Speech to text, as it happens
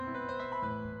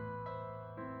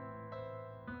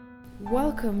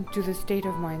Welcome to the State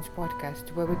of Minds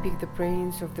podcast, where we pick the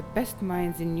brains of the best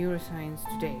minds in neuroscience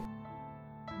today.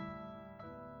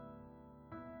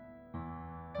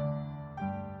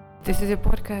 This is a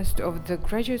podcast of the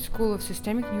Graduate School of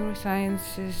Systemic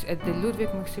Neurosciences at the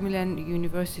Ludwig Maximilian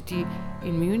University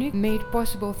in Munich, made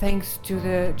possible thanks to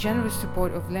the generous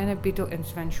support of Lena Bittel and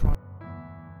Sven Schwarm.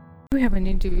 We have an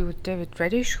interview with David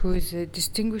Redish, who is a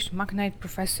distinguished Magnite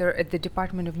professor at the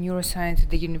Department of Neuroscience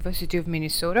at the University of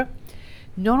Minnesota.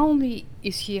 Not only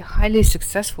is he a highly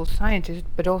successful scientist,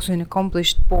 but also an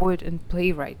accomplished poet and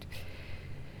playwright.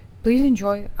 Please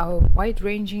enjoy our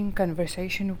wide-ranging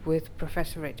conversation with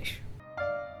Professor Redish.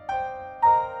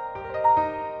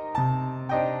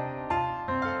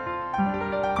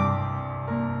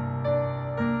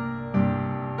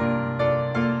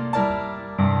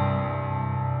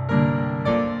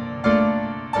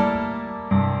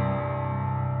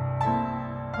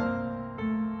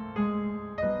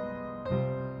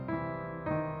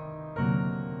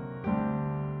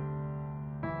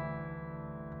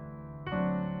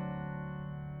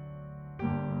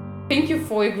 Thank you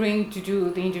for agreeing to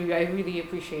do the interview. I really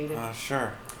appreciate it.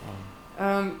 Sure.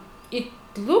 It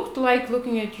looked like,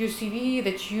 looking at your CV,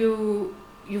 that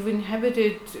you've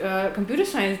inhabited computer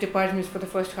science departments for the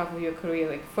first half of your career.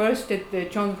 Like first at the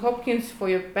Johns Hopkins for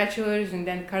your bachelor's, and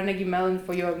then Carnegie Mellon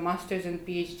for your master's and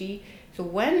PhD. So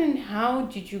when and how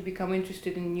did you become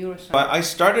interested in neuroscience? I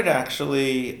started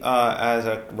actually as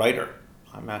a writer.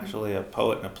 I'm actually a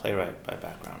poet and a playwright by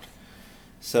background.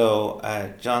 So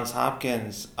at Johns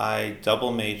Hopkins, I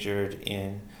double majored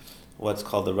in what's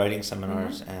called the writing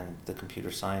seminars and the computer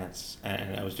science.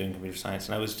 And I was doing computer science.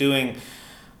 And I was doing,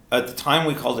 at the time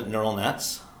we called it neural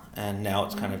nets, and now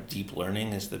it's kind of deep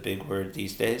learning is the big word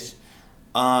these days.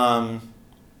 I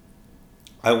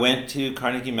went to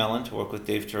Carnegie Mellon to work with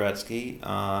Dave Turetsky,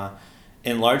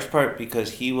 in large part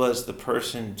because he was the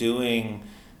person doing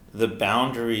the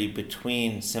boundary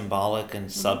between symbolic and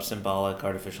sub-symbolic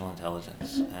artificial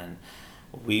intelligence. And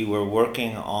we were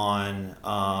working on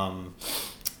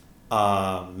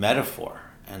metaphor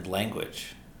and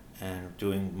language and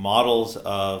doing models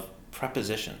of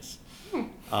prepositions.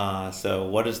 So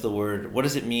what does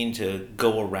it mean to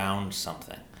go around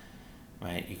something,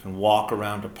 right? You can walk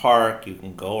around a park, you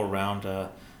can go around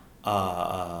around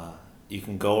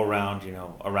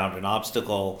an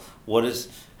obstacle.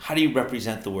 How do you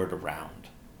represent the word around?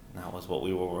 And that was what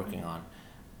we were working on.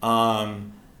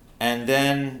 And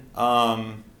then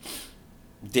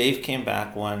Dave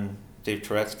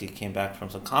Turetsky came back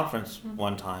from some conference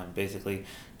one time, basically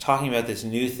talking about this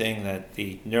new thing that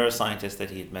the neuroscientists that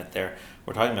he had met there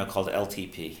were talking about called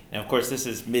LTP. Now, of course, this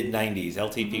is mid-90s.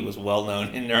 LTP was well known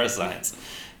in neuroscience,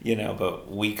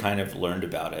 but we kind of learned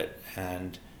about it.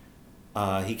 And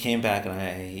he came back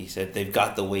and he said, they've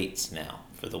got the weights now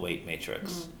for the weight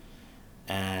matrix.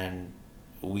 And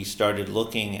we started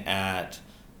looking at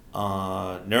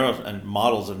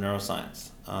models of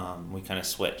neuroscience. We kind of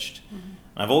switched. And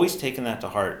I've always taken that to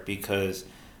heart because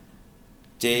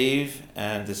Dave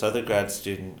and this other grad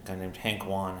student, a guy named Hank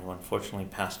Wan, who unfortunately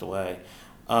passed away,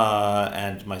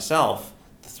 and myself,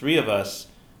 the three of us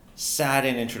sat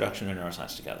in Introduction to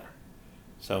Neuroscience together.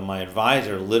 So my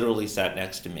advisor literally sat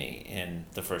next to me in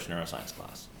the first neuroscience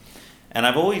class. And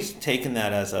I've always taken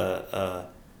that as an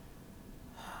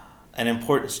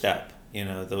important step,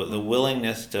 the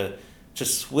willingness to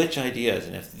switch ideas.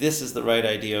 And if this is the right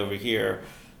idea over here,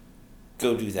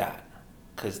 go do that,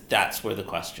 because that's where the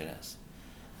question is.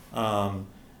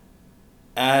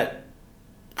 At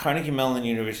Carnegie Mellon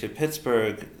University of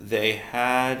Pittsburgh, they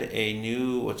had a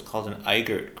new, what's called an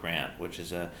IGERT grant, which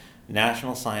is a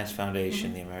National Science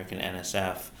Foundation, the American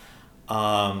NSF,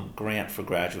 grant for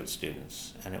graduate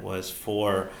students. And it was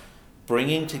for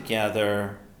bringing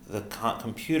together the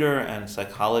computer and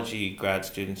psychology grad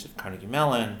students at Carnegie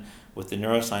Mellon with the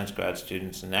neuroscience grad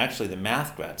students and actually the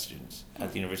math grad students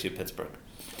at the University of Pittsburgh.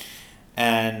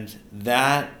 And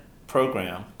that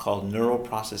program, called Neural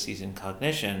Processes in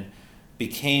Cognition,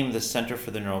 became the Center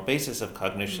for the Neural Basis of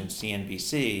Cognition,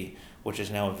 CNBC, which is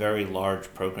now a very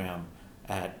large program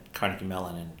at Carnegie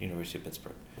Mellon and University of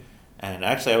Pittsburgh. And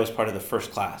actually I was part of the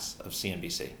first class of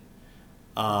CNBC.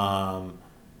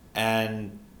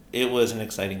 And it was an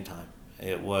exciting time.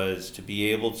 It was to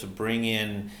be able to bring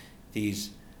in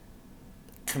these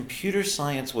computer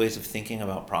science ways of thinking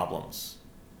about problems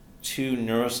to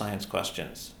neuroscience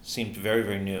questions. Seemed very,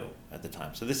 very new at the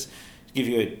time. So this, to give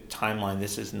you a timeline,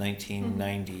 this is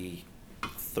 1993,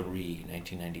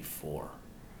 1994.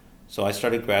 So I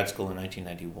started grad school in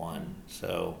 1991.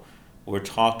 So we're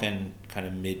talking kind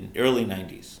of early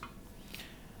 90s.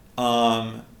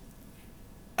 I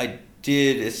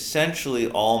did essentially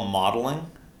all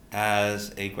modeling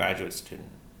as a graduate student.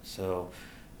 So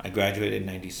I graduated in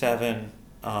 97,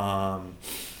 and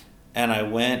I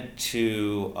went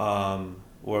to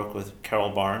work with Carol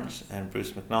Barnes and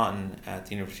Bruce McNaughton at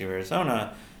the University of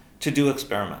Arizona to do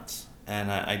experiments.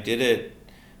 And I did it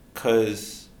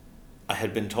because I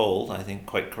had been told, I think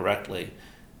quite correctly,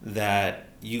 that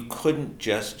you couldn't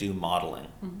just do modeling.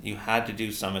 Mm-hmm. You had to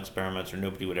do some experiments or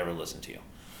nobody would ever listen to you.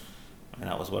 And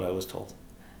that was what I was told.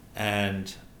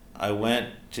 And I went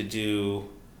to do,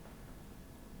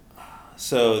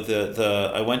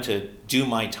 I went to do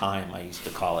my time, I used to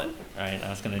call it, right? I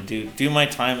was going to do my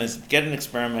time as get an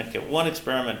experiment, get one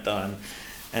experiment done,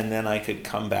 and then I could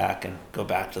come back and go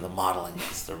back to the modeling.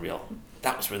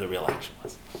 That was where the real action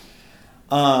was.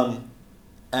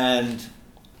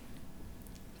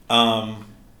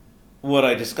 What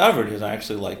I discovered is I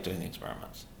actually liked doing the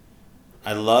experiments.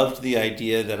 I loved the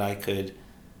idea that I could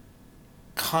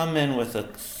come in with a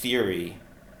theory,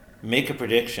 make a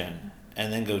prediction,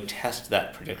 and then go test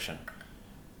that prediction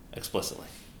explicitly.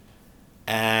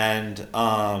 And,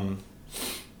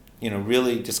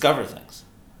 really discover things.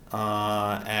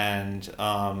 I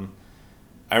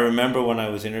remember when I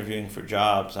was interviewing for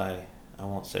jobs, I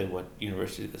won't say what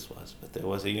university this was, but there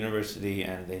was a university,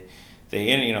 and they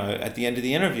at the end of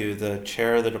the interview, the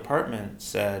chair of the department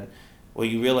said, well,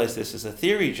 you realize this is a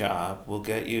theory job. We'll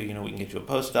get you, we can get you a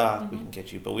postdoc, we can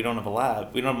get you, but we don't have a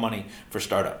lab. We don't have money for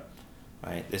startup,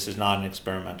 right? This is not an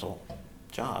experimental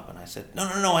job. And I said,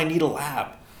 no, I need a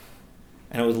lab.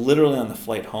 And it was literally on the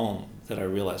flight home that I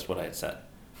realized what I had said,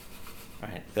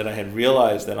 right? That I had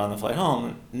realized that on the flight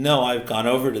home, no, I've gone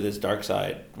over to this dark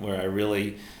side where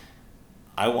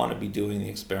I want to be doing the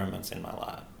experiments in my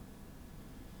lab.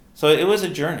 So it was a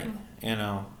journey,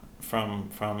 from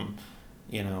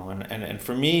and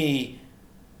for me,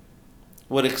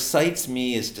 what excites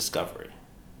me is discovery.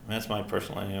 And that's my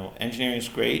personal, engineering is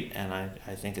great, and I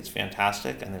think it's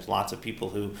fantastic, and there's lots of people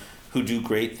who do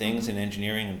great things in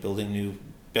engineering and building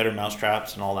better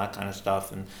mousetraps and all that kind of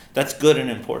stuff, and that's good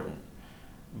and important.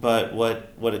 But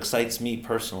what excites me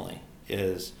personally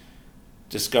is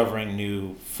discovering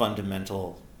new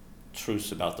fundamental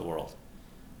truths about the world.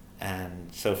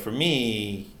 And so for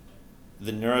me,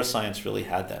 the neuroscience really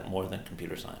had that more than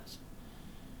computer science.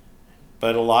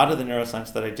 But a lot of the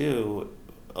neuroscience that I do,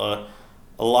 a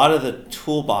lot of the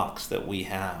toolbox that we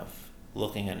have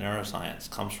looking at neuroscience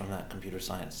comes from that computer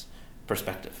science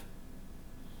perspective.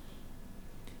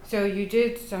 So you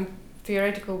did some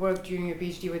theoretical work during your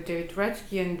PhD with David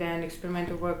Turetsky, and then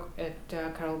experimental work at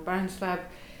Carol Barnes' lab.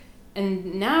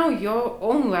 And now your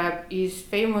own lab is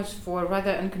famous for a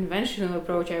rather unconventional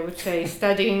approach, I would say,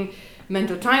 studying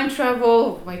mental time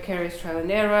travel, vicarious trial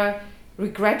and error,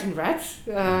 regret in rats,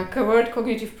 covert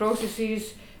cognitive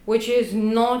processes, which is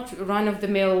not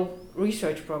run-of-the-mill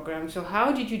research program. So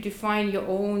how did you define your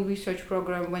own research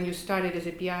program when you started as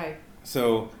a PI?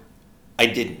 So I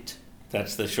didn't.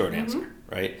 That's the short answer,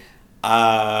 right?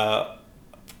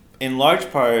 In large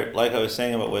part, like I was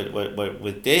saying about what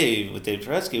with Dave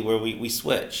Turetsky, where we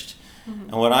switched. Mm-hmm.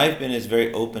 And what I've been is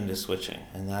very open to switching,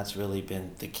 and that's really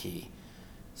been the key.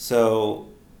 So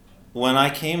when I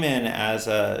came in as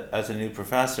a new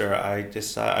professor, I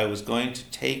decided I was going to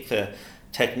take the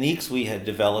techniques we had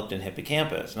developed in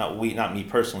Hippocampus, not me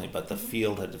personally, but the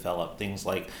field had developed, things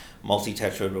like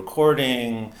multi-tetrode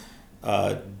recording,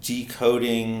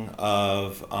 decoding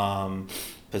of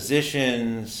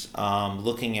positions,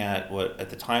 looking at what at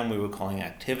the time we were calling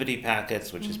activity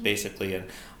packets, which is basically an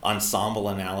ensemble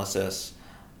analysis,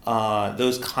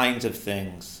 those kinds of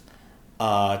things.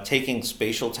 Taking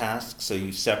spatial tasks, so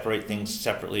you separate things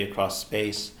separately across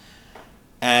space.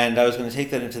 And I was going to take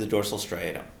that into the dorsal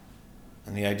striatum.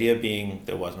 And the idea being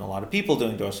there wasn't a lot of people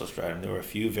doing dorsal striatum. There were a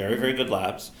few very, very good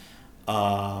labs.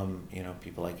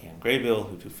 People like Ian Graybill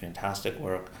who do fantastic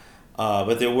work.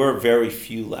 But there were very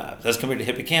few labs as compared to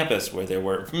Hippocampus, where there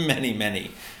were many,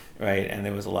 many, right? And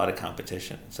there was a lot of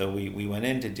competition. So we went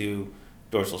in to do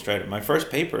dorsal striatum. My first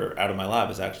paper out of my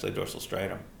lab is actually dorsal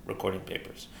striatum recording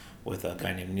papers with a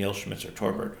guy named Neil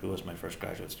Schmitzer-Torbert, who was my first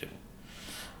graduate student.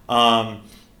 And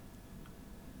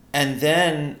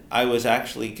then I was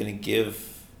actually going to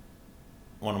give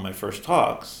one of my first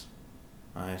talks.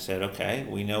 I said, okay,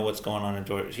 we know what's going on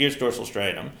here's dorsal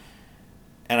striatum.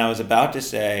 And I was about to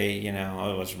say,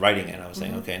 I was writing it, I was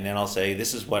saying, okay, and then I'll say,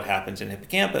 this is what happens in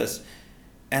Hippocampus.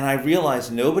 And I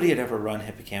realized nobody had ever run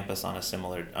Hippocampus on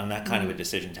that kind of a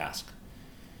decision task.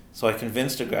 So I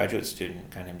convinced a graduate student,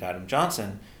 a guy named Adam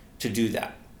Johnson, to do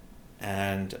that.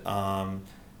 And Adam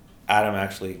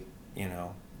actually,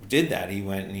 did that. He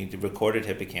went and he recorded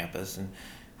Hippocampus. And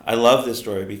I love this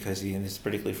story because and it's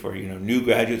particularly for new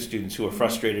graduate students who are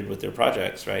frustrated with their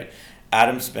projects, right?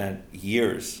 Adam spent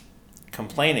years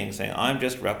complaining, saying, "I'm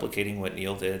just replicating what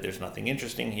Neil did. There's nothing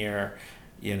interesting here,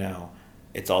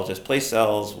 It's all just place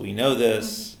cells. We know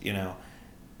this,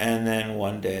 And then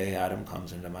one day, Adam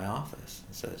comes into my office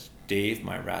and says, "Dave,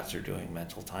 my rats are doing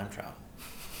mental time travel."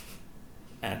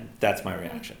 And that's my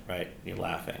reaction, right? You're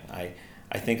laughing. I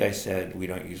think I said, "We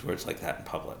don't use words like that in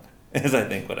public," is I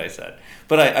think what I said.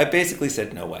 But I basically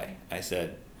said, "No way." I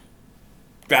said,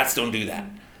 "Rats don't do that,"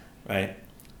 right?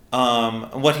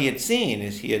 And what he had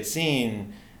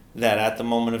seen that at the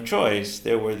moment of choice,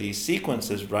 there were these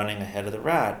sequences running ahead of the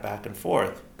rat back and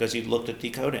forth because he'd looked at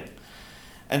decoding.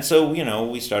 And so,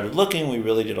 we started looking, we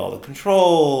really did all the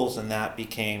controls, and that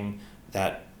became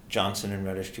that Johnson and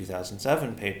Reddish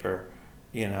 2007 paper,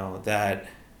 that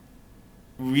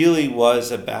really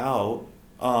was about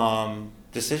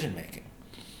decision making.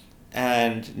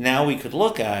 And now we could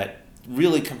look at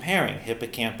really comparing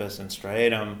hippocampus and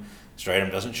striatum.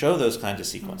 Striatum doesn't show those kinds of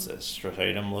sequences.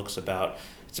 Striatum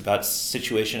it's about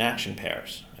situation action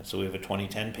pairs. And so we have a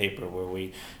 2010 paper where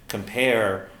we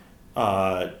compare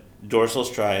dorsal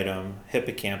striatum,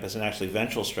 hippocampus, and actually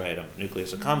ventral striatum,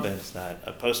 nucleus accumbens, that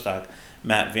a postdoc,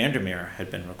 Matt Vandermeer, had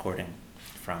been recording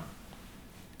from.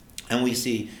 And we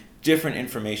see different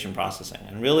information processing.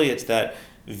 And really it's that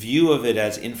view of it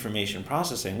as information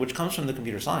processing, which comes from the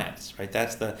computer science, right?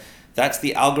 That's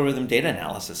the algorithm data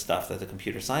analysis stuff that the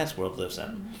computer science world lives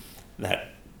in. That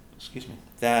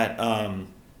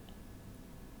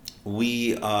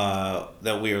we are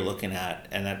looking at,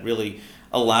 and that really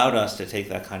allowed us to take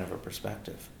that kind of a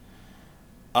perspective.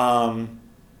 And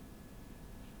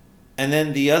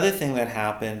then the other thing that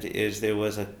happened is there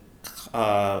was a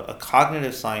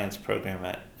cognitive science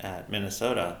program at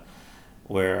Minnesota,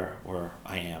 where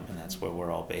I am, and that's where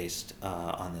we're all based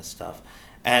on this stuff.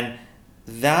 And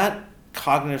that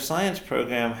cognitive science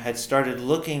program had started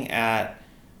looking at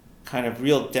kind of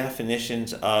real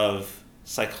definitions of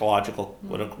psychological,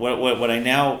 what I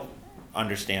now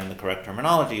understand the correct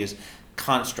terminology is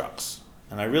constructs.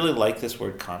 And I really like this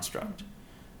word construct.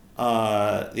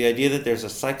 The idea that there's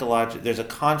a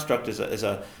construct is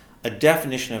a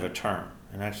definition of a term.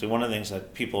 And actually one of the things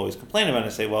that people always complain about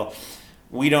is say, well,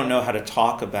 we don't know how to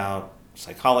talk about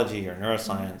psychology or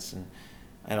neuroscience, and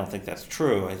I don't think that's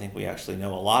true. I think we actually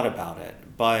know a lot about it,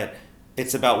 but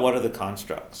it's about what are the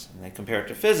constructs. And they compare it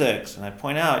to physics, and I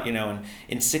point out, in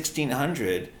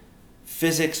 1600,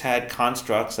 physics had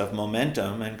constructs of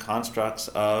momentum and constructs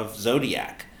of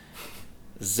zodiac.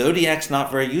 Zodiac's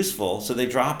not very useful, so they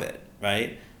drop it,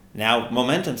 right? Now,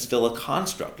 momentum's still a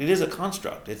construct. It is a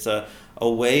construct. It's a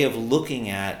way of looking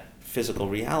at physical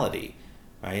reality,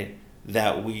 right,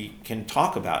 that we can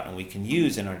talk about and we can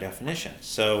use in our definitions.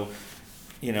 So,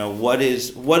 what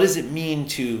does it mean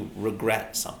to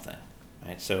regret something,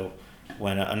 right? So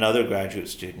when another graduate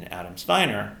student, Adam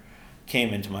Steiner,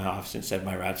 came into my office and said,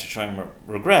 "My rats are showing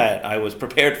regret," I was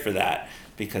prepared for that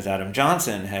because Adam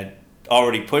Johnson had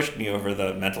already pushed me over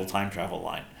the mental time travel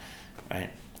line, right?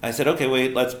 I said, okay,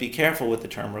 wait, let's be careful with the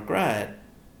term regret.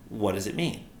 What does it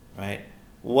mean, right?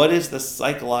 What is the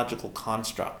psychological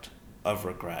construct of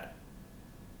regret?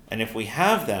 And if we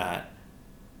have that,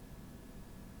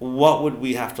 what would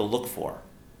we have to look for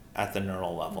at the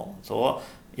neural level? So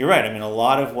you're right. I mean, a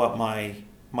lot of what my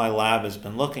lab has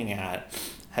been looking at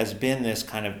has been this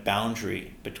kind of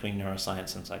boundary between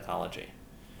neuroscience and psychology,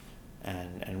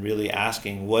 and really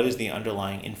asking what is the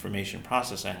underlying information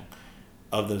processing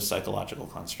of those psychological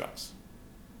constructs.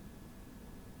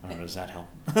 I don't know, does that help?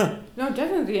 No,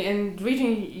 definitely. And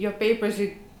reading your papers,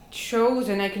 it shows,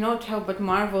 and I cannot help but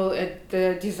marvel at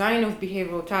the design of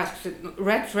behavioral tasks.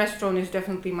 Rat's Restaurant is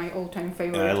definitely my all-time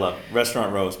favorite. Yeah, I love it.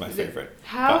 Restaurant Row is my favorite.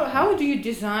 How do you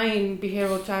design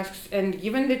behavioral tasks? And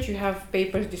given that you have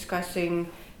papers discussing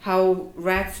how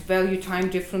rats value time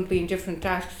differently in different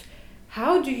tasks,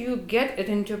 how do you get an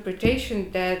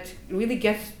interpretation that really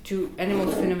gets to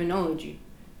animals' phenomenology?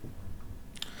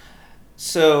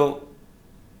 So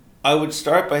I would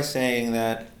start by saying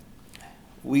that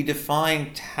we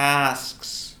define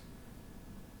tasks.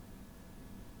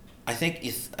 I think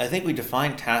we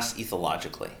define tasks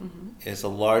ethologically. Is a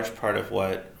large part of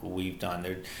what we've done.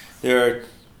 There are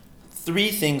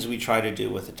three things we try to do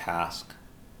with a task.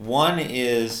 One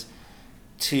is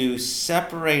to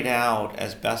separate out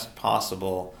as best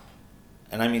possible,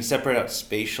 and I mean separate out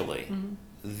spatially,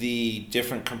 the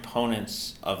different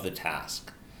components of the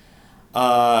task.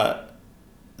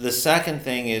 The second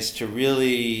thing is to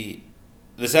make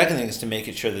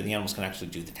it sure that the animals can actually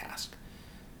do the task.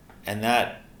 And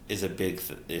that is a big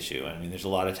issue. I mean, there's a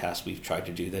lot of tasks we've tried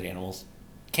to do that animals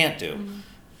can't do.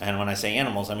 And when I say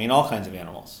animals, I mean all kinds of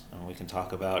animals. And we can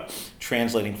talk about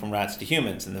translating from rats to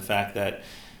humans and the fact that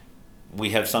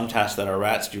we have some tasks that our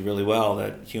rats do really well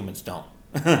that humans don't.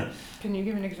 Can you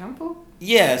give an example?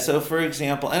 Yeah, so for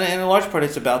example, and in large part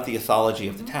it's about the ethology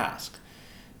of the task.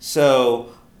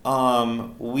 So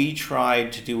we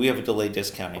have a delay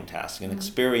discounting task, an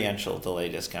experiential delay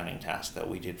discounting task that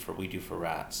we do for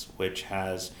rats, which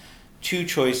has two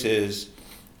choices,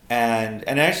 and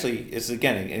actually is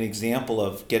again an example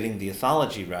of getting the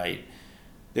ethology right.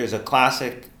 There's a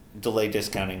classic delay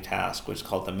discounting task, which is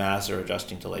called the Mazur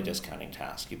adjusting delay discounting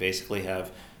task. You basically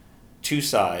have two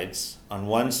sides. On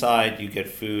one side, you get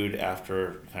food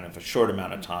after kind of a short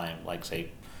amount of time, like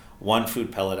say one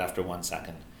food pellet after 1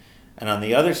 second. And on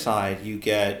the other side, you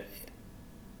get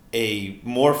a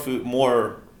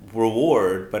more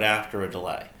reward, but after a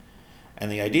delay.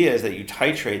 And the idea is that you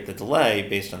titrate the delay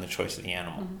based on the choice of the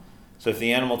animal. Mm-hmm. So if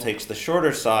the animal takes the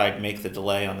shorter side, make the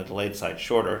delay on the delayed side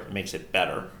shorter, it makes it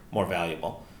better, more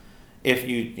valuable. If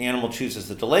the animal chooses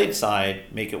the delayed side,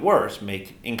 make it worse,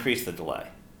 increase the delay.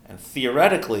 And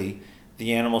theoretically,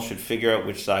 the animal should figure out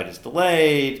which side is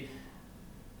delayed,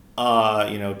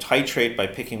 titrate by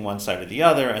picking one side or the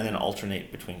other, and then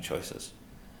alternate between choices.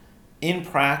 In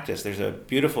practice, there's a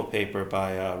beautiful paper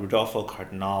by Rudolfo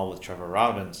Cardinal with Trevor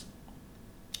Robbins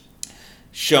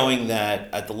showing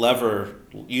that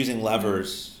using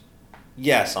levers,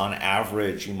 yes, on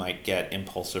average, you might get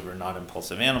impulsive or not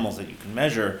impulsive animals that you can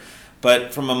measure,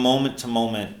 but from a moment to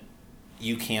moment,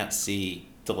 you can't see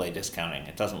delay discounting.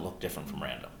 It doesn't look different from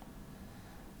random.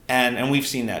 And we've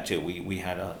seen that too.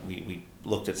 We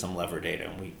looked at some lever data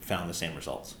and we found the same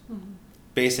results. Mm-hmm.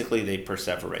 Basically, they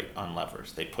perseverate on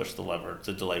levers. They push the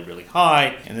delay really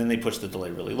high, and then they push the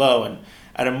delay really low, and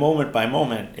at a moment by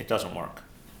moment, it doesn't work.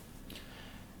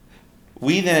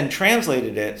 We then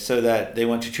translated it so that they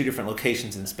went to two different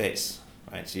locations in space.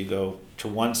 Right? So you go to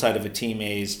one side of a T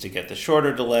maze to get the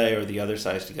shorter delay, or the other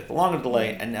side to get the longer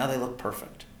delay, and now they look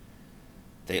perfect.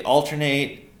 They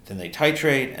alternate, then they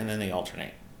titrate, and then they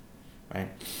alternate. Right?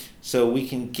 So we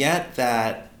can get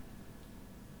that,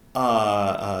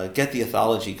 get the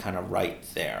ethology kind of right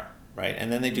there, right?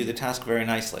 And then they do the task very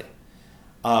nicely.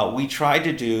 We tried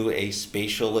to do a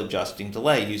spatial adjusting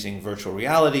delay using virtual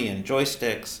reality and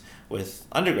joysticks with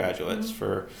undergraduates.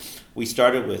 Mm-hmm. We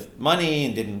started with money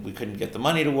and we couldn't get the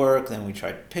money to work. Then we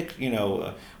tried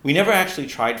we never actually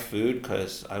tried food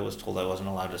because I was told I wasn't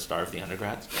allowed to starve the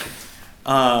undergrads.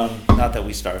 Not that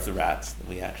we starve the rats.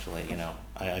 We actually,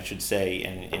 I should say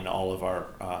in all of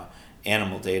our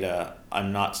animal data,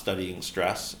 I'm not studying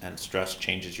stress, and stress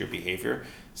changes your behavior.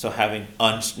 So having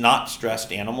not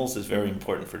stressed animals is very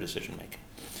important for decision making.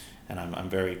 And I'm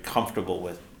very comfortable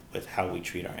with how we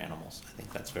treat our animals. I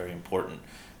think that's very important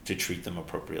to treat them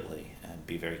appropriately and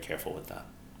be very careful with that.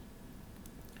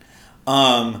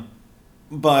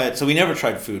 But so we never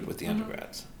tried food with the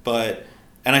undergrads.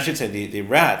 And I should say the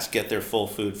rats get their full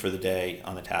food for the day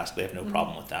on the task. They have no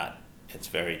problem with that.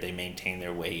 They maintain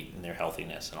their weight and their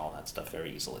healthiness and all that stuff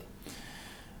very easily.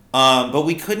 But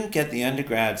we couldn't get the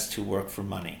undergrads to work for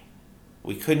money.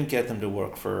 We couldn't get them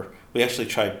to we actually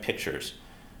tried pictures,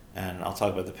 and I'll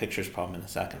talk about the pictures problem in a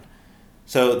second.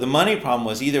 So the money problem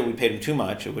was either we paid them too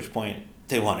much, at which point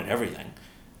they wanted everything,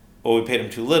 or we paid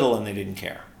them too little and they didn't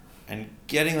care. And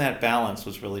getting that balance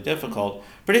was really difficult,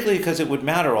 particularly because it would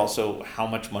matter also how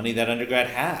much money that undergrad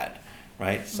had,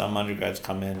 right? Some undergrads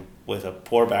come in with a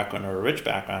poor background or a rich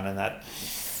background, and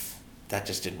that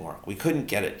just didn't work. We couldn't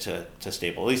get it to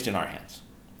stable, at least in our hands.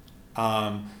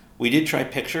 We did try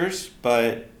pictures,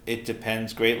 but it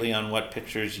depends greatly on what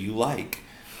pictures you like,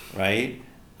 right?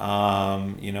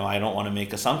 I don't want to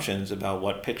make assumptions about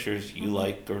what pictures you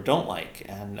like or don't like,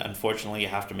 and unfortunately you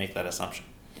have to make that assumption.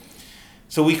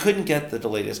 So we couldn't get the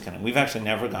delay discounting. We've actually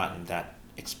never gotten that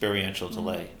experiential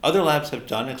delay. Other labs have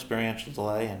done experiential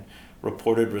delay and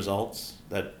reported results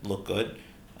that look good,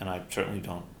 and I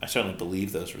certainly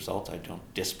believe those results. I don't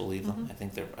disbelieve them.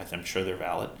 I'm sure they're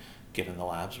valid given the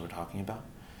labs we're talking about.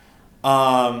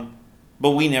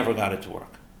 But we never got it to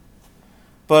work.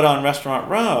 But on Restaurant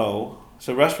Row,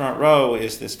 so Restaurant Row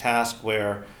is this task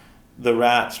where the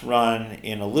rats run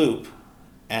in a loop,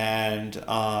 and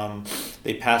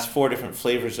they pass 4 different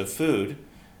flavors of food,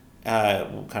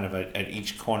 kind of at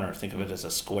each corner. Think of it as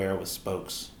a square with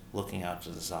spokes looking out to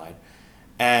the side.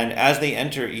 And as they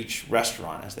enter each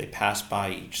restaurant, as they pass by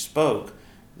each spoke,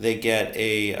 they get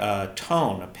a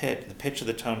tone, a pitch. The pitch of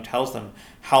the tone tells them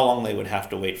how long they would have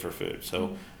to wait for food.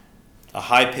 So a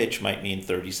high pitch might mean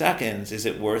 30 seconds. Is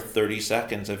it worth 30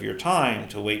 seconds of your time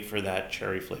to wait for that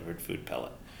cherry-flavored food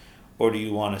pellet? Or do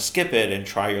you want to skip it and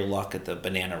try your luck at the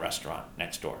banana restaurant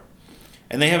next door?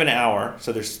 And they have an hour,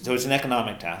 so it's an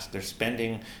economic task. They're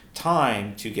spending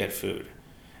time to get food.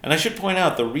 And I should point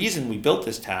out, the reason we built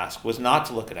this task was not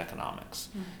to look at economics.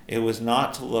 It was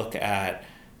not to look at,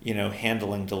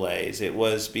 handling delays. It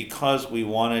was because we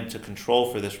wanted to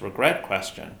control for this regret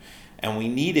question, and we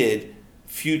needed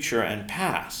future and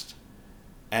past.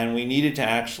 And we needed to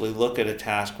actually look at a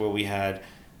task where we had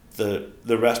the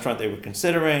restaurant they were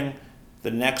considering,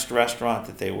 the next restaurant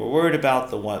that they were worried about,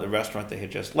 the restaurant they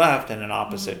had just left, and an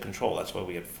opposite control. That's why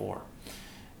we had 4.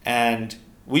 And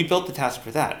we built the task for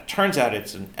that. It turns out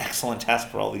it's an excellent task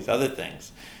for all these other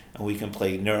things. And we can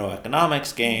play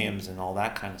neuroeconomics games and all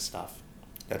that kind of stuff.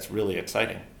 That's really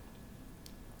exciting.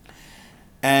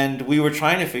 And we were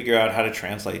trying to figure out how to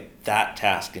translate that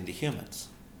task into humans.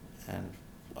 And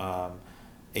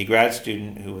a grad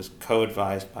student who was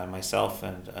co-advised by myself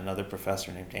and another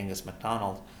professor named Angus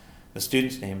MacDonald, the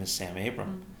student's name is Sam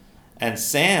Abram. And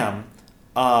Sam,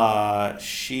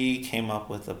 she came up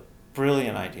with a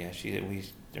brilliant idea.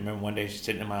 I remember one day she's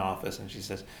sitting in my office and she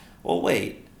says, well,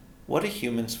 wait, what do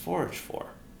humans forage for?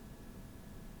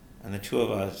 And the two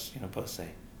of us, both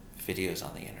say, videos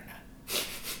on the internet.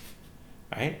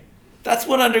 Right? That's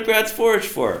what undergrads forage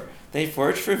for. They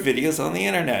forage for videos on the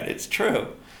internet. It's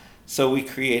true. So we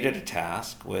created a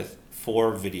task with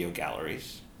 4 video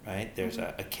galleries, right? There's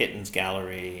a kittens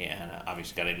gallery, and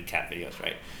obviously got to do cat videos,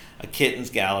 right? A kittens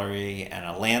gallery and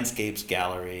a landscapes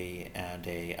gallery and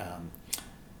a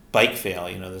bike fail,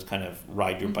 those kind of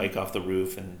ride your bike off the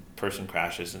roof and person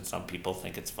crashes and some people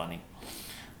think it's funny.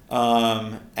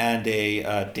 And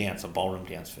a ballroom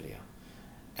dance video.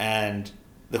 And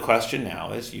the question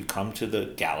now is, you come to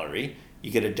the gallery,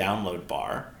 you get a download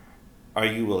bar. Are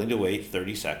you willing to wait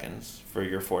 30 seconds for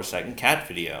your 4-second cat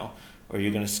video? Or are you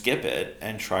going to skip it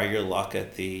and try your luck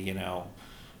at the,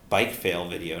 bike fail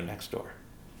video next door?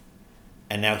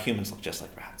 And now humans look just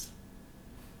like rats.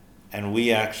 And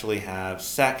we actually have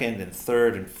second and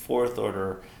third and fourth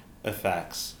order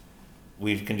effects.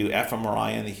 We can do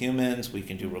fMRI in the humans. We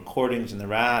can do recordings in the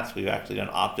rats. We've actually done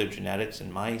optogenetics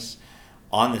in mice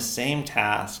on the same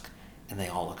task, and they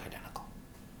all look identical,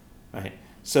 right?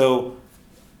 So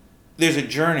there's a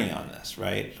journey on this,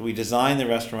 right? We designed the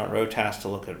Restaurant Row task to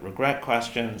look at regret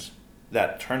questions.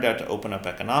 That turned out to open up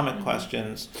economic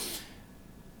questions.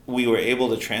 We were able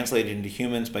to translate it into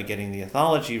humans by getting the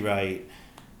ethology right.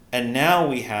 And now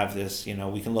we have this,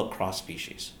 we can look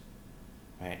cross-species,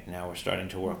 right? Now we're starting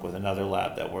to work with another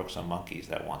lab that works on monkeys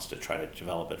that wants to try to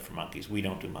develop it for monkeys. We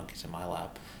don't do monkeys in my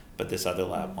lab, but this other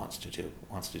lab wants to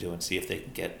do and see if they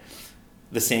can get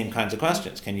the same kinds of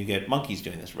questions. Can you get monkeys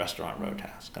doing this Restaurant Row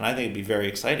task? And I think it'd be very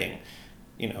exciting.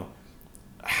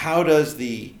 How does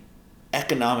the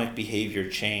economic behavior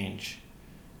change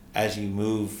as you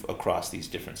move across these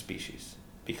different species?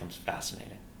 Becomes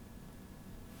fascinating.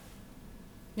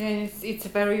 Yeah, and it's a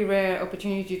very rare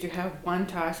opportunity to have one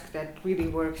task that really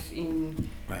works in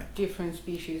different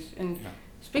species. And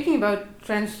speaking about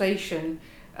translation,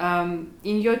 in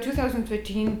your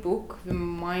 2013 book, The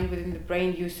Mind Within the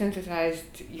Brain, you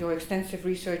synthesized your extensive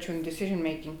research on decision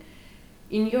making.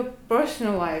 In your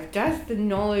personal life, does the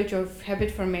knowledge of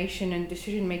habit formation and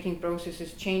decision making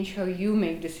processes change how you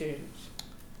make decisions?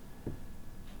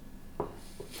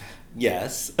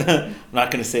 Yes. I'm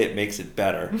not going to say it makes it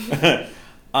better.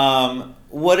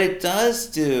 What it does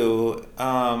do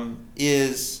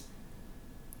is,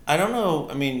 I don't know,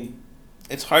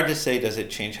 it's hard to say, does it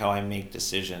change how I make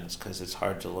decisions, because it's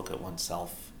hard to look at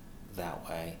oneself that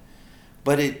way.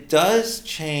 But it does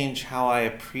change how I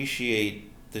appreciate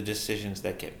the decisions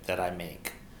that I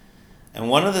make. And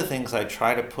one of the things I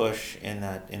try to push in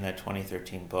that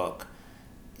 2013 book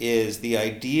is the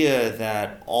idea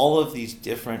that all of these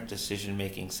different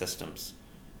decision-making systems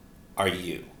are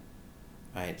you,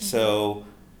 right? Mm-hmm. So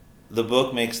the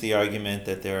book makes the argument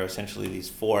that there are essentially these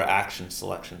 4 action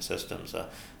selection systems.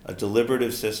 A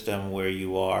deliberative system where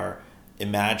you are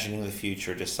imagining the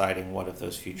future, deciding what of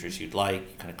those futures you'd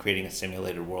like, kind of creating a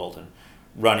simulated world and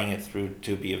running it through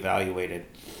to be evaluated.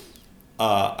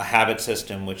 A habit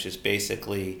system, which is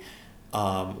basically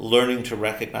learning to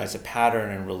recognize a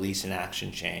pattern and release an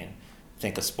action chain.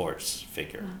 Think a sports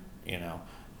figure,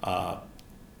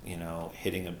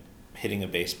 hitting a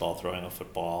baseball, throwing a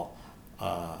football,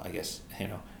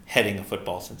 heading a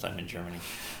football since I'm in Germany,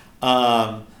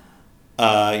 or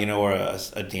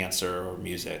a dancer or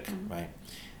music, right?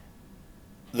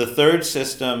 The third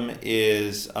system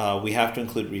is we have to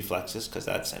include reflexes because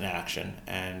that's an action,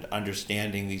 and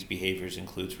understanding these behaviors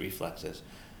includes reflexes.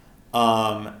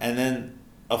 And then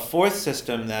a fourth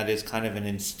system that is kind of an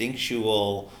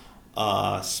instinctual,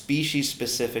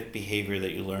 species-specific behavior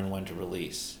that you learn when to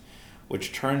release,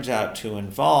 which turns out to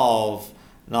involve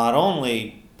not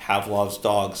only Pavlov's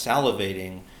dog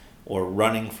salivating or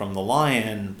running from the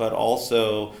lion, but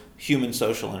also human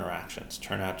social interactions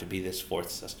turn out to be this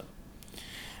fourth system.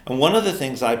 And one of the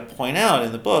things I point out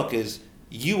in the book is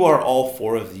you are all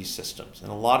four of these systems.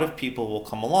 And a lot of people will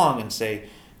come along and say,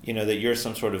 that you're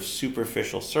some sort of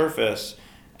superficial surface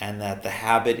and that the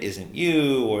habit isn't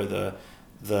you, or the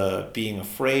being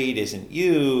afraid isn't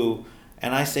you.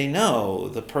 And I say, no,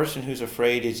 the person who's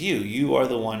afraid is you. You are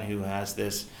the one who has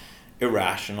this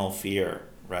irrational fear,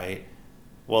 right?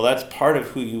 Well, that's part of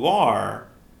who you are.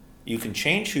 You can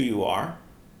change who you are,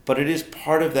 but it is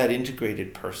part of that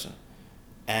integrated person.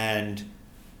 And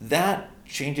that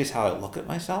changes how I look at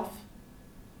myself.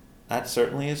 That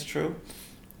certainly is true.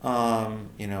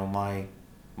 My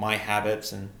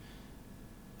habits and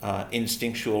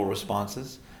instinctual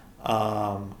responses,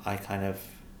 I kind of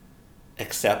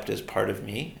accept as part of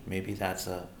me. Maybe that's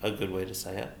a good way to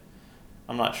say it.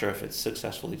 I'm not sure if it's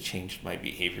successfully changed my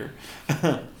behavior.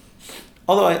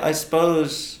 Although I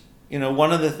suppose,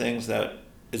 one of the things that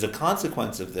is a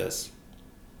consequence of this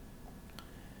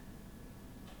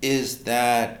is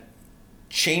that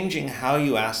changing how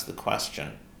you ask the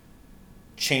question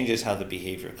changes how the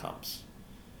behavior comes.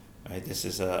 Right? This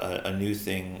is a new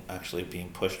thing actually being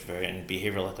pushed very in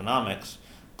behavioral economics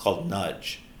called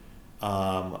nudge.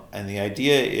 And the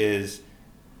idea is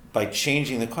by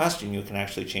changing the question, you can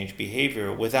actually change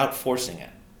behavior without forcing it.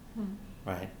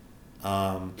 Right?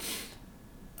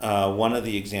 One of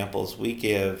the examples we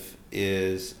give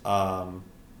is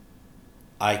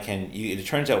it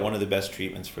turns out one of the best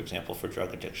treatments, for example, for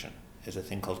drug addiction is a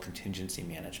thing called contingency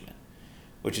management,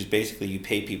 which is basically you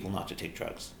pay people not to take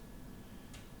drugs.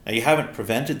 Now, you haven't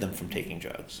prevented them from taking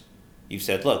drugs. You've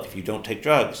said, look, if you don't take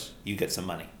drugs, you get some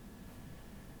money.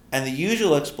 And the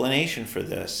usual explanation for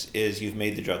this is you've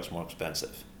made the drugs more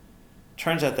expensive.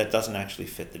 Turns out that doesn't actually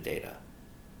fit the data.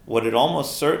 What it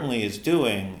almost certainly is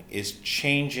doing is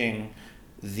changing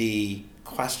the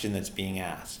question that's being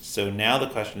asked. So now the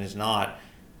question is not,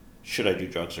 should I do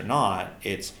drugs or not?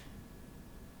 It's,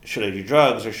 should I do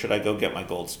drugs or should I go get my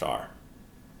gold star?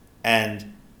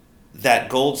 And that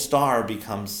gold star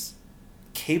becomes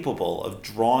capable of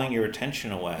drawing your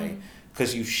attention away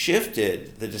because you've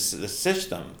shifted the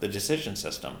decision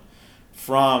system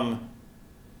from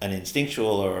an instinctual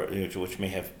or which may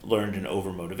have learned an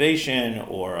overmotivation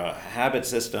or a habit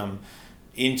system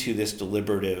into this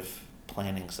deliberative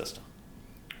planning system.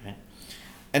 Right?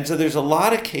 And so there's a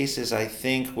lot of cases, I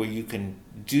think, where you can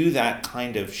do that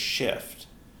kind of shift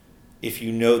if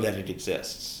you know that it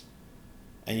exists.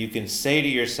 And you can say to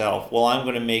yourself, well, I'm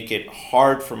going to make it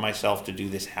hard for myself to do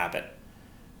this habit.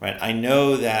 Right? I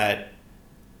know that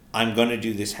I'm going to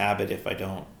do this habit if I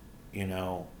don't,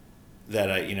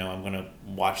 that I'm going to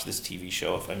watch this TV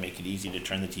show if I make it easy to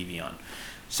turn the TV on.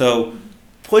 So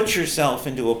put yourself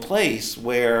into a place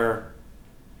where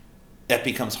that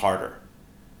becomes harder,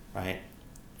 right?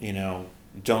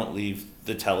 Don't leave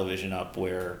the television up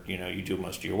where, you do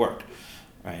most of your work,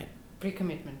 right?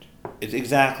 Pre-commitment.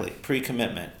 Exactly,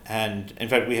 pre-commitment. And in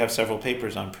fact, we have several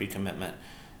papers on pre-commitment.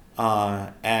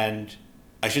 And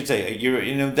I should say,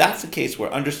 that's the case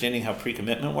where understanding how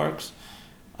pre-commitment works,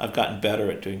 I've gotten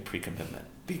better at doing pre-commitment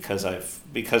because of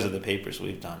the papers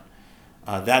we've done.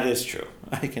 That is true.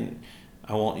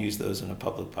 I won't use those in a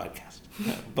public podcast,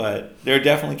 but there are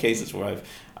definitely cases where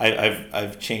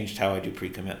I've changed how I do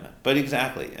pre-commitment. But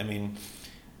exactly,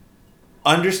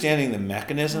 understanding the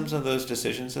mechanisms of those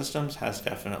decision systems has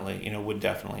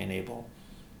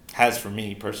for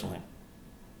me personally,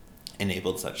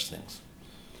 enabled such things.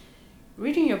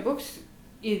 Reading your books,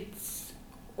 it's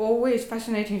always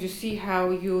fascinating to see how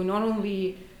you not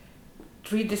only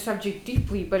treat the subject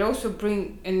deeply, but also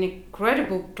bring an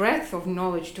incredible breadth of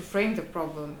knowledge to frame the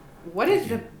problem. What is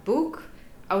the book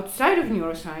outside of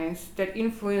neuroscience that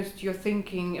influenced your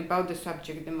thinking about the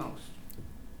subject the most?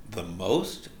 The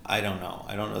most? I don't know.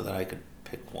 I don't know that I could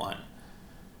pick one.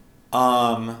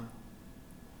 In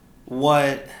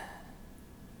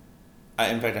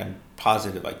fact, I'm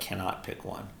positive I cannot pick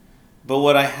one. But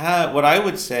what I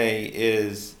would say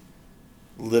is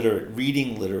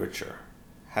reading literature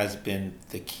has been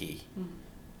the key.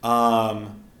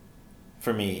 For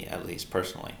me, at least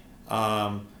personally.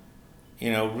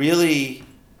 Really,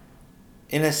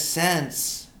 in a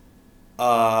sense,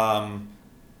 a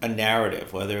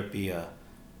narrative, whether it be a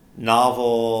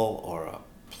novel or a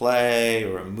play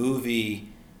or a movie,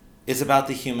 is about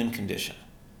the human condition.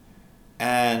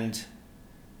 And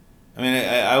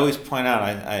I always point out,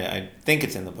 I think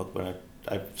it's in the book, but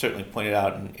I've certainly pointed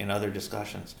out in other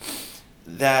discussions,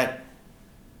 that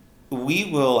we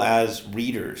will, as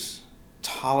readers,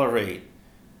 tolerate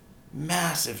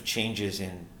massive changes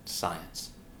in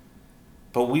science.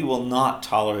 But we will not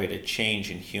tolerate a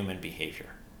change in human behavior.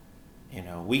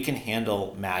 We can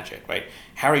handle magic, right?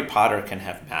 Harry Potter can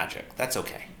have magic. That's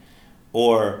okay.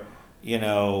 Or,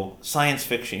 science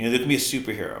fiction. There can be a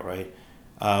superhero, right?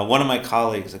 One of my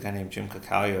colleagues, a guy named Jim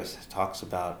Kakalios, talks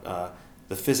about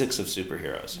the physics of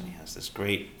superheroes. And he has this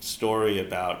great story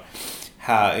about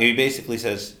how he basically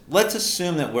says, let's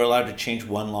assume that we're allowed to change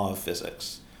one law of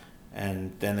physics.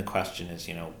 And then the question is,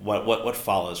 what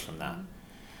follows from that?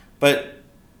 But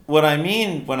what I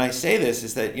mean when I say this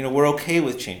is that, we're okay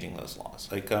with changing those laws.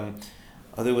 Like,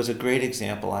 there was a great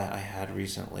example I had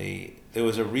recently. There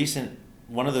was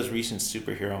one of those recent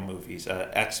superhero movies,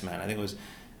 X-Men. I think it was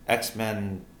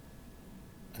X-Men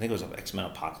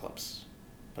Apocalypse,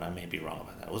 but I may be wrong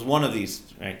about that. It was one of these,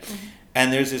 right? Mm-hmm.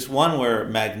 And there's this one where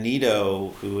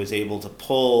Magneto, who is able to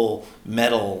pull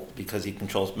metal because he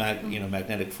controls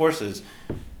magnetic forces,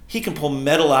 he can pull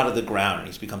metal out of the ground, and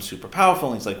he's become super powerful,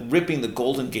 and he's like ripping the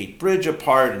Golden Gate Bridge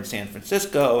apart in San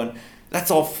Francisco, and that's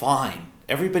all fine.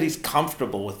 Everybody's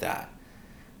comfortable with that.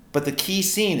 But the key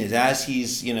scene is as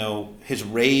he's, his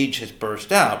rage has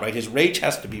burst out, right? His rage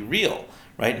has to be real,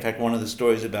 right? In fact, one of the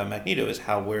stories about Magneto is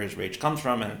where his rage comes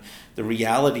from and the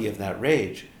reality of that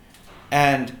rage.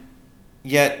 And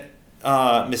yet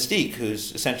Mystique,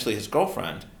 who's essentially his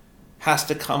girlfriend, has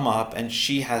to come up, and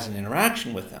she has an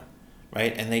interaction with him,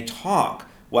 right? And they talk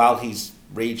while he's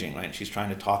raging, right? She's trying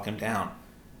to talk him down.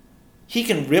 He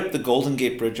can rip the Golden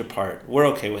Gate Bridge apart. We're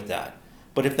okay with that.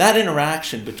 But if that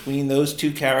interaction between those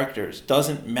two characters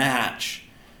doesn't match,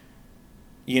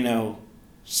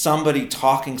 somebody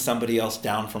talking somebody else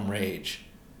down from rage,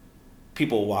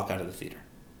 people will walk out of the theater,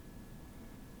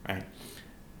 right?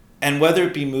 And whether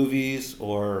it be movies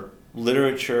or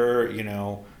literature,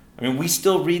 we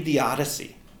still read the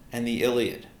Odyssey and the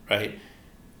Iliad, right?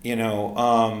 The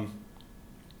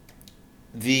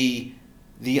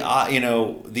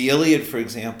Iliad, for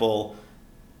example,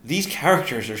 these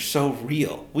characters are so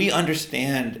real. We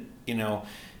understand,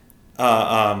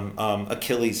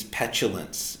 Achilles'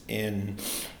 petulance in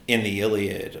the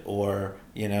Iliad, or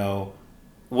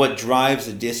what drives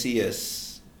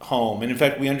Odysseus home, and in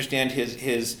fact, we understand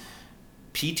his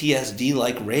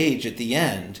PTSD-like rage at the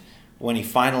end when he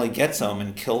finally gets home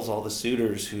and kills all the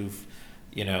suitors who've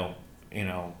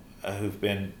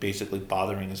been basically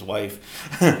bothering his wife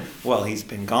while he's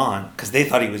been gone because they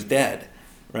thought he was dead,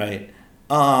 right?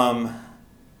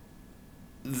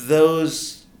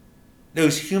 Those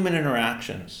human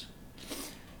interactions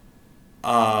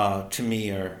to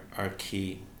me are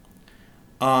key.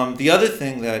 The other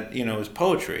thing that is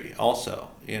poetry also,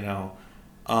 and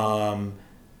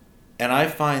I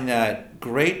find that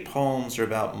great poems are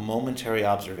about momentary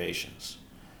observations,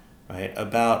 right?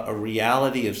 About a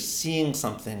reality of seeing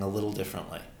something a little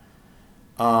differently.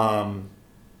 And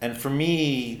for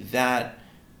me, that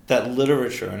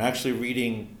literature, and actually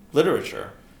reading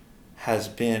literature, has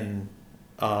been,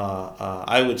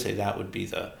 I would say that would be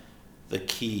the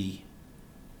key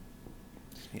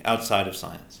outside of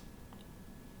science.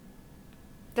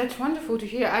 That's wonderful to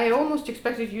hear. I almost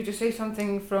expected you to say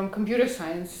something from computer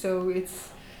science, so it's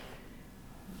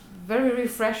very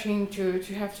refreshing to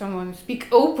have someone speak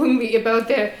openly about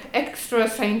their extra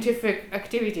scientific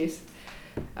activities.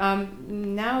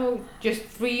 Now, just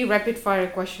 3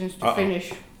 rapid-fire questions to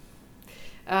finish.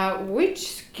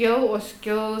 Which skill or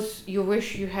skills you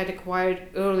wish you had acquired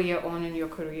earlier on in your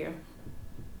career?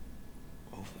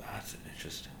 Oh, that's an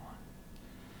interesting one.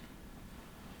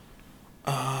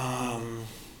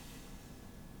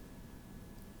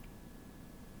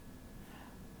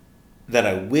 That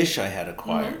I wish I had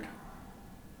acquired. Mm-hmm.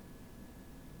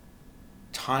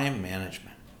 Time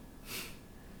management.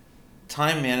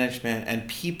 Time management and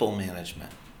people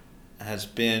management has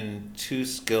been 2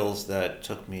 skills that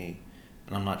took me,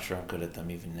 and I'm not sure I'm good at them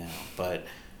even now, but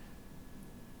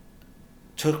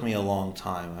took me a long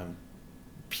time.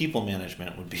 People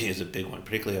management is a big one,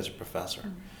 particularly as a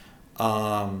professor.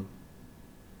 Mm-hmm.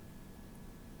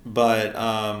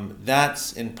 But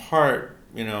that's in part,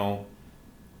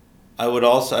 I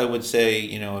would say,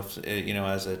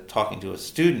 if talking to a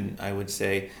student, I would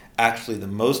say actually the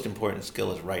most important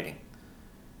skill is writing.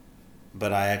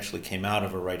 But I actually came out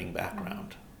of a writing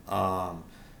background,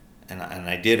 and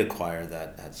I did acquire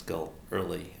that skill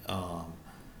early. And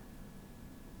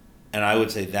I would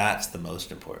say that's the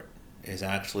most important, is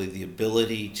actually the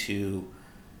ability to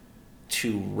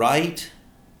write,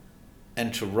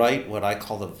 and to write what I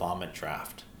call the vomit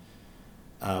draft,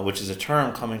 which is a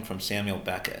term coming from Samuel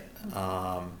Beckett,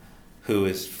 who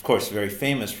is, of course, very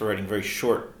famous for writing very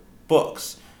short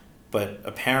books, but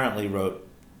apparently wrote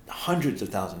hundreds of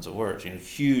thousands of words,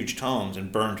 huge tomes,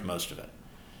 and burned most of it,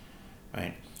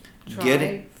 right? Try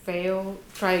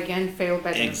again, fail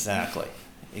better. Exactly.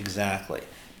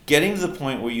 Getting to the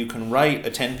point where you can write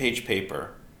a 10-page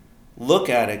paper, look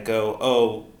at it, go,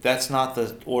 oh, that's not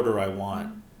the order I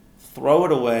want, throw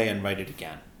it away and write it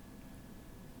again.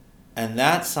 And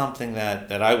that's something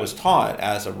that I was taught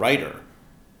as a writer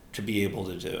to be able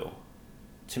to do.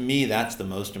 To me, that's the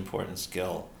most important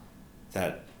skill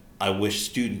that I wish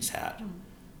students had.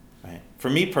 Right? For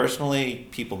me personally,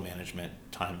 people management,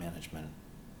 time management,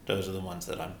 those are the ones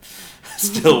that I'm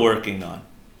still working on.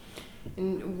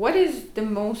 And what is the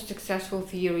most successful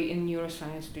theory in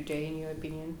neuroscience today, in your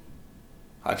opinion?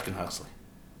 Hodgkin-Huxley.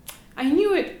 I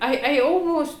knew it. I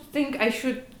almost think I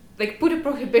should put a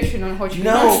prohibition on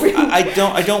Hodgkin-Huxley. No,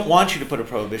 I don't want you to put a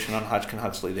prohibition on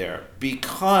Hodgkin-Huxley there,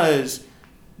 because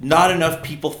not enough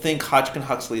people think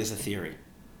Hodgkin-Huxley is a theory.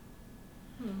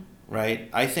 Right?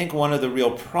 I think one of the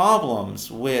real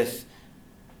problems with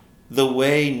the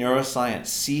way neuroscience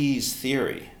sees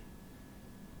theory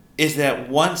is that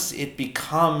once it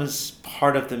becomes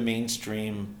part of the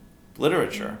mainstream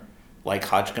literature, like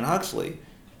Hodgkin-Huxley,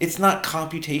 it's not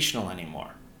computational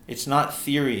anymore. It's not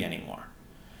theory anymore.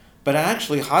 But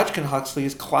actually, Hodgkin-Huxley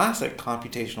is classic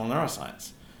computational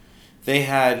neuroscience.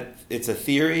 It's a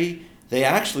theory. They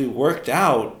actually worked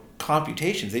out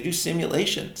computations. They do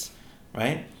simulations,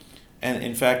 right? And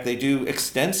in fact, they do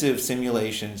extensive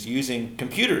simulations using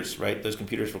computers, right? Those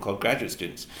computers were called graduate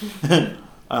students.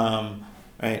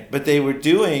 Right? But they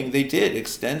did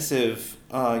extensive,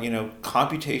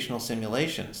 computational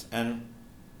simulations. And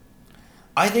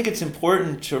I think it's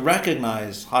important to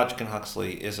recognize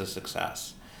Hodgkin-Huxley is a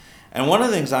success. And one of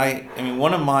the things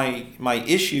one of my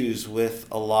issues with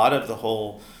a lot of the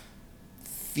whole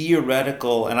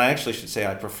theoretical, and I actually should say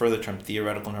I prefer the term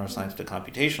theoretical neuroscience to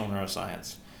computational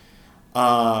neuroscience,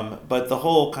 but the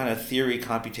whole kind of theory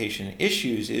computation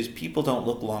issues is people don't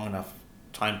look long enough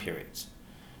time periods,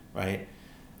 right?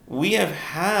 We have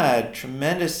had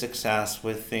tremendous success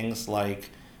with things like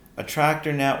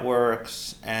attractor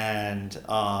networks and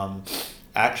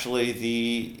actually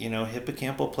the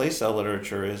hippocampal place cell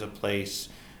literature is a place,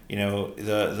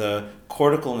 the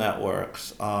cortical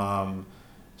networks,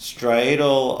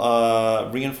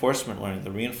 striatal reinforcement learning,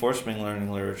 the reinforcement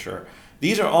learning literature.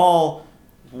 These are all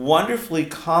wonderfully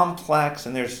complex,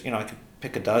 and there's, I could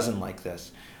pick a dozen like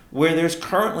this, where there's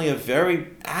currently a very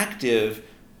active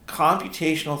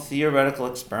computational theoretical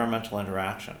experimental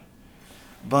interaction.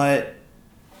 But,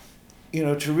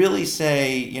 to really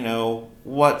say,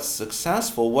 what's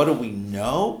successful, what do we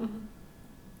know?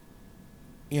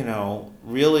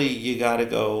 Really you got to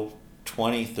go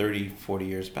 20, 30, 40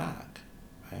 years back,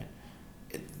 right?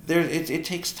 It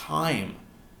takes time.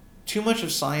 Too much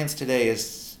of science today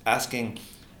is asking,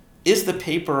 is the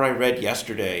paper I read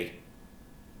yesterday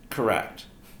correct?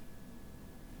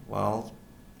 Well,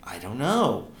 I don't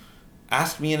know.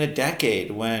 Ask me in a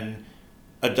decade when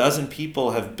a dozen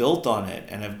people have built on it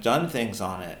and have done things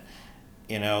on it,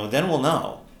 then we'll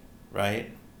know,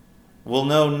 right? We'll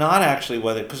know not actually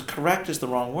whether, because correct is the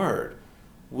wrong word.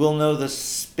 We'll know the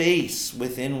space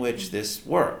within which this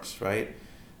works, right?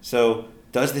 So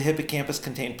does the hippocampus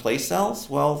contain place cells?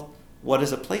 Well, what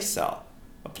is a place cell?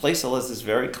 A place cell is this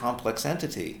very complex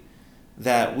entity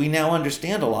that we now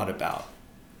understand a lot about,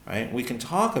 right? We can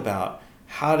talk about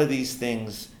how do these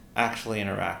things actually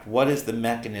interact? What is the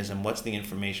mechanism? What's the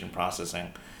information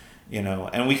processing?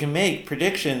 And we can make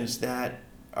predictions that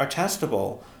are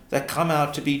testable, that come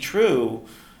out to be true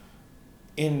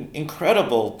in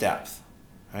incredible depth,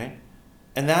 right?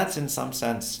 And that's in some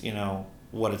sense,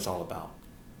 what it's all about.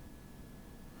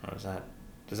 Or does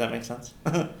that make sense?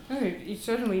 It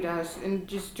certainly does. And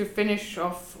just to finish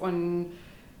off on,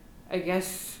 I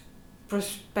guess,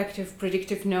 prospective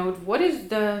predictive note, what is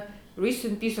the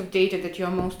recent piece of data that you're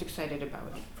most excited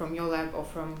about from your lab or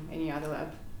from any other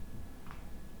lab?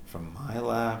 From my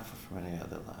lab or from any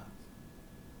other lab?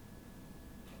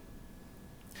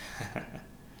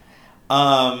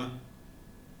 I'm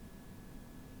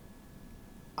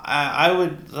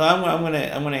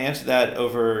gonna answer that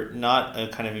over not a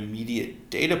kind of immediate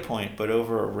data point, but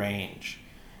over a range.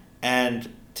 And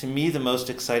to me, the most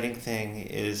exciting thing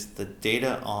is the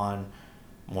data on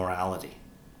morality,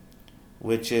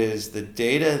 which is the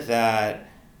data that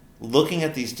looking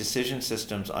at these decision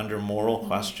systems under moral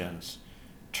questions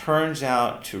turns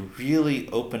out to really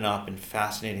open up in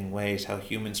fascinating ways how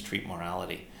humans treat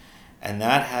morality. And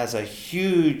that has a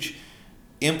huge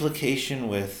implication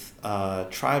with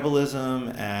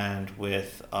tribalism and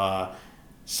with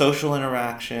social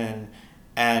interaction.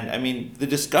 And the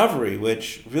discovery,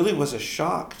 which really was a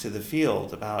shock to the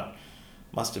field about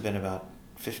must have been about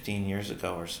 15 years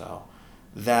ago or so,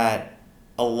 that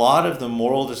a lot of the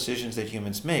moral decisions that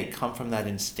humans make come from that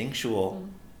instinctual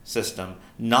system,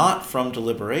 not from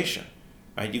deliberation.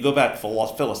 Right? You go back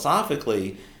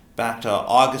philosophically, back to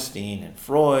Augustine and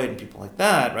Freud and people like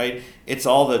that, right? It's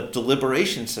all the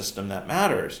deliberation system that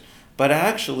matters. But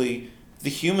actually, the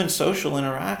human social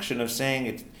interaction of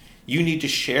saying you need to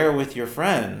share with your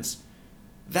friends,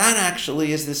 that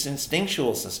actually is this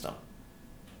instinctual system.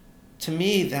 To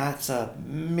me, that's a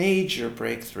major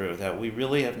breakthrough that we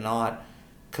really have not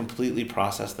completely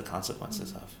processed the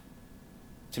consequences of.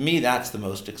 To me, that's the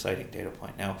most exciting data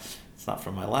point. Now, it's not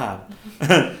from my lab,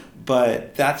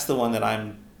 but that's the one that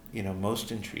I'm,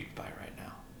 most intrigued by right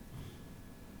now.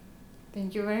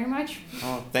 Thank you very much.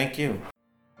 Oh, thank you.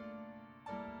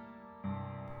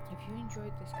 If you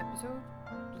enjoyed this episode,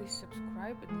 please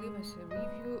subscribe and leave us a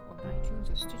review on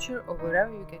iTunes or Stitcher or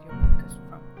wherever you get your podcast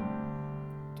from.